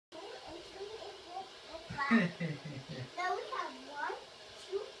Now we have one,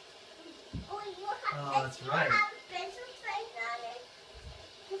 two, three. Oh, you have, oh, that's right. Have pencil trains on it.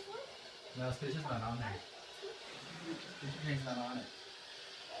 This one? No, Spacer's not on there. Spacer train's not on it.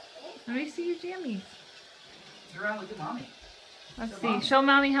 Let me see your jammies. Turn around, look at mommy. Let's see. Show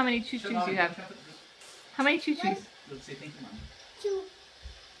mommy how many choo-choos you have. How many choo-choos? Let's say thank you, mommy. Two.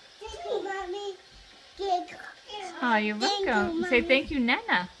 Thank you, mommy. Thank you. Oh, you're welcome. Say thank you,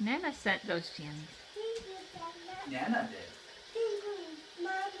 Nana. Nana sent those jammies. Thank you, Nana. Nana did. Thank you,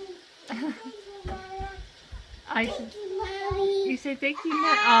 mommy. Thank you, Nana. I Thank you, mommy. You say thank you,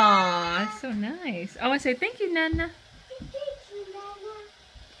 Nana. Oh, that's so nice. Oh, I say thank you, Nana. Thank you, Nana.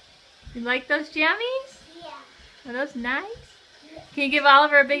 You like those jammies? Yeah. Are those nice? Can you give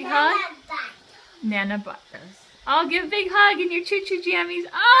Oliver a big hug? Bye. Nana bought those. I'll give a big hug in your Choo Choo Jammies.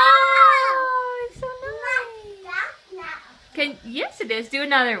 Oh, it's so nice. Yes, it is. Do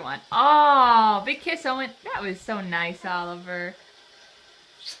another one. Oh, big kiss, Owen. That was so nice, Oliver.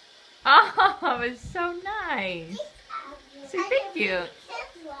 Oh, it was so nice. Say thank you.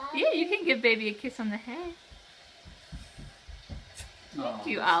 Yeah, you can give baby a kiss on the head. Thank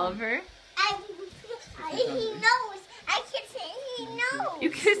you, Oliver. He knows. I kiss it. He knows. You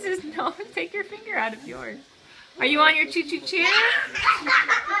kiss his nose. Take your finger out of yours. Are you on your Choo Choo chair?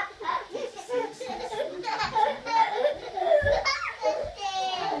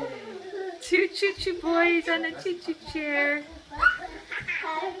 Two Choo Choo boys on a Choo Choo chair.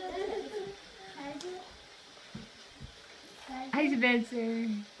 Hi, Spencer.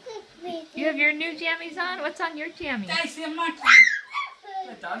 You have your new jammies on? What's on your jammies? I see a monkey.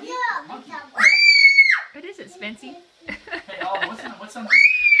 A doggy? A monkey. What is it, Spency? Hey, Oliver, what's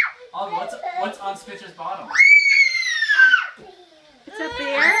on Spencer's bottom? It's a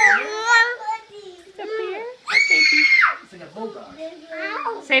bear. It's a bear. It's like a bulldog.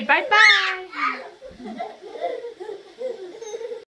 Say bye-bye.